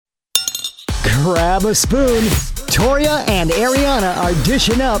Grab a spoon. Toria and Ariana are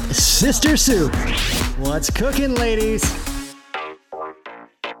dishing up sister soup. What's cooking, ladies?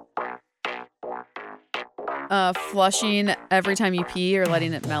 Flushing every time you pee or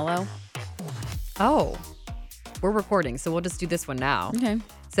letting it mellow. Oh, we're recording, so we'll just do this one now. Okay.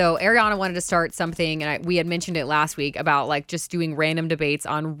 So Ariana wanted to start something, and we had mentioned it last week about like just doing random debates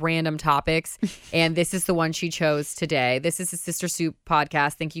on random topics, and this is the one she chose today. This is the Sister Soup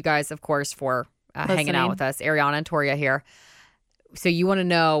podcast. Thank you guys, of course, for hanging out with us. Ariana and Toria here. So you want to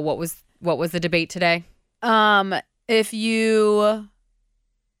know what was the debate today? If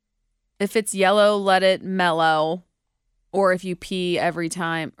it's yellow, let it mellow, or if you pee every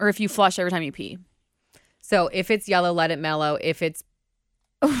time, or if you flush every time you pee. So if it's yellow, let it mellow. If it's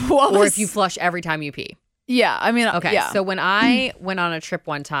or if you flush every time you pee. Yeah, I mean, okay. Yeah. So when I went on a trip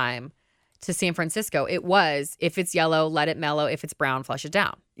one time to San Francisco, it was if it's yellow, let it mellow. If it's brown, flush it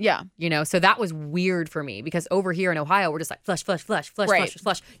down. Yeah. You know, so that was weird for me because over here in Ohio, we're just like flush, flush, flush, flush, right. flush,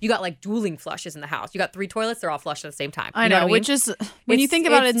 flush. You got like dueling flushes in the house. You got 3 toilets, they're all flushed at the same time. I know what I mean? Which is, when you think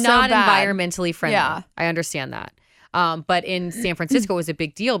about it, it's not so bad. environmentally friendly. Yeah. I understand that. But in San Francisco, it was a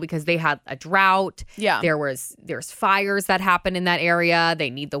big deal because they had a drought. Yeah. There's fires that happen in that area. They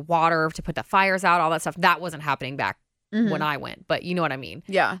need the water to put the fires out, all that stuff. That wasn't happening back when I went, but you know what I mean?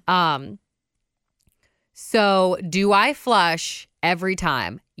 Yeah. So do I flush every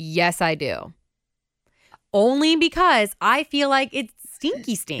time? Yes, I do. Only because I feel like it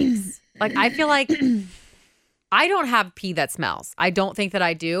stinks. Like I feel like I don't have pee that smells. I don't think that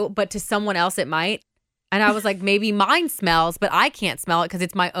I do, but to someone else it might. And I was like, maybe mine smells, but I can't smell it because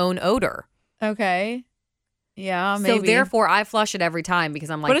it's my own odor. Okay. Yeah, maybe. So therefore, I flush it every time because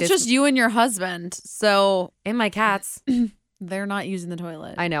I'm like, but it's just you and your husband. So and my cats. They're not using the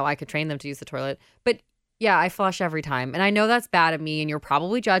toilet. I know. I could train them to use the toilet. But yeah, I flush every time. And I know that's bad of me. And you're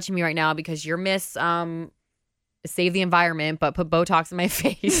probably judging me right now because you're Miss Save the Environment, but put Botox in my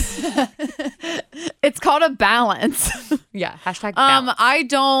face. It's called a balance. Yeah. Hashtag balance. I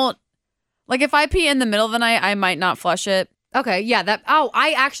don't. Like, if I pee in the middle of the night, I might not flush it. Okay, yeah.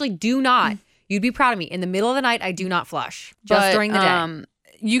 I actually do not. You'd be proud of me. In the middle of the night, I do not flush. Just during the day.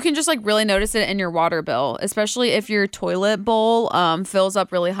 You can just, like, really notice it in your water bill, especially if your toilet bowl fills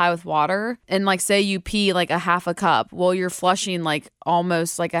up really high with water. And, like, say you pee, like, a half a cup. Well, you're flushing, like,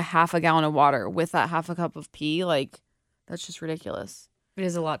 almost, like, a half a gallon of water with that half a cup of pee. Like, that's just ridiculous. It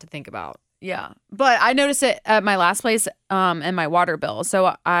is a lot to think about. Yeah. But I noticed it at my last place in my water bill.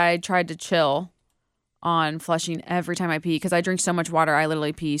 So I tried to chill on flushing every time I pee because I drink so much water. I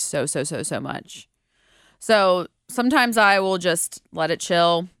literally pee so much. So sometimes I will just let it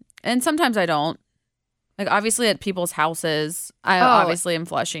chill and sometimes I don't. Like obviously at people's houses, I obviously am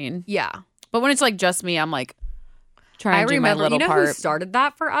flushing. Yeah. But when it's like just me, I'm like trying to do my little part. Who started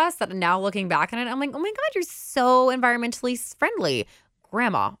that for us? That now looking back on it, I'm like, oh my God, you're so environmentally friendly.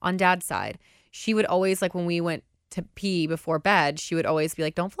 Grandma on Dad's side, she would always like when we went to pee before bed, she would always be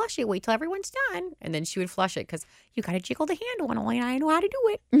like, don't flush it, wait till everyone's done, and then she would flush it because you gotta jiggle the handle and only I know how to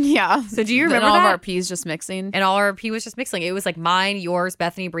do it. Yeah. So do you remember all that? of our pees just mixing? And all our pee was just mixing. It was like mine, yours,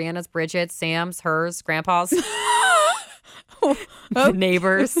 Bethany, Brianna's, Bridget's, Sam's, hers, Grandpa's, the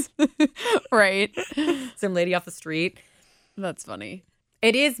neighbors, right? Some lady off the street. That's funny.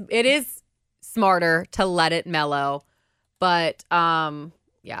 It is smarter to let it mellow. But,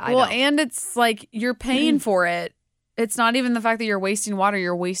 yeah, I know. And it's like you're paying for it. It's not even the fact that you're wasting water.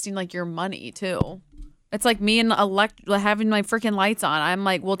 You're wasting like your money too. It's like me and having my freaking lights on. I'm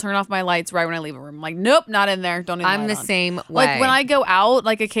like, we'll turn off my lights right when I leave a room. I'm like, nope, not in there. Don't even. I'm the same way. Like when I go out,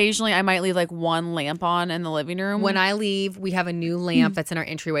 like occasionally I might leave like one lamp on in the living room. When I leave, we have a new lamp that's in our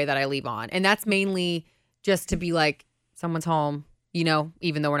entryway that I leave on. And that's mainly just to be like, someone's home, you know,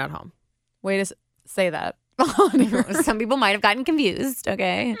 even though we're not home. Way to say that. Some people might have gotten confused,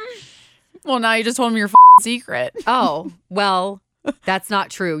 okay? Well, now you just told me your secret. Oh, well, that's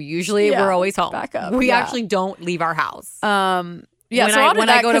not true. Usually we're always home. Back up. We actually don't leave our house. Yeah, when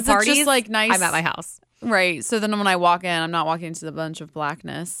I go to parties, it's just like nice. I'm at my house. Right. So then when I walk in, I'm not walking into the bunch of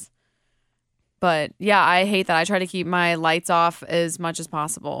blackness. But yeah, I hate that. I try to keep my lights off as much as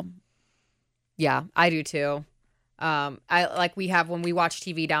possible. Yeah, I do too. I like we have when we watch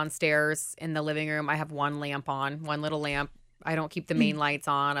TV downstairs in the living room, I have one lamp on, one little lamp. I don't keep the main lights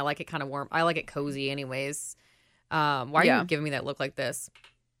on. I like it kind of warm. I like it cozy anyways. Why are you giving me that look like this?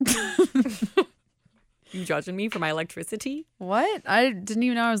 You judging me for my electricity? What? I didn't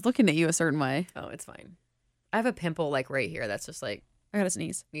even know I was looking at you a certain way. Oh, it's fine. I have a pimple like right here that's just like I gotta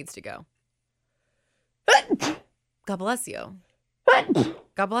sneeze. Needs to go. God bless you.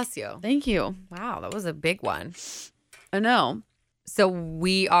 God bless you. Thank you. Wow, that was a big one. I know. So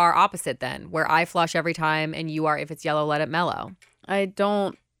we are opposite then, where I flush every time and you are, if it's yellow, let it mellow. I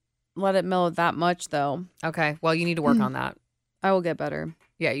don't let it mellow that much, though. Okay. Well, you need to work on that. I will get better.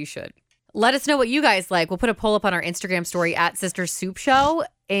 Yeah, you should. Let us know what you guys like. We'll put a poll up on our Instagram story at Sister Soup Show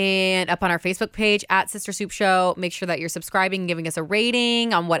and up on our Facebook page at Sister Soup Show. Make sure that you're subscribing and giving us a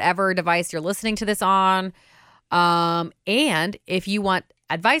rating on whatever device you're listening to this on. And if you want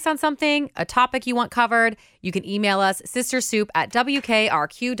advice on something, a topic you want covered, you can email us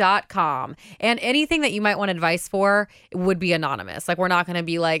sistersoup@wkrq.com. And anything that you might want advice for would be anonymous. Like, we're not going to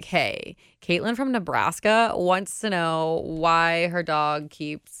be like, hey, Caitlin from Nebraska wants to know why her dog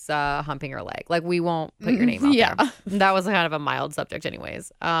keeps humping her leg. Like, we won't put your name out there. That was kind of a mild subject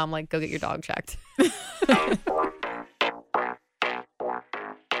anyways. Like, go get your dog checked.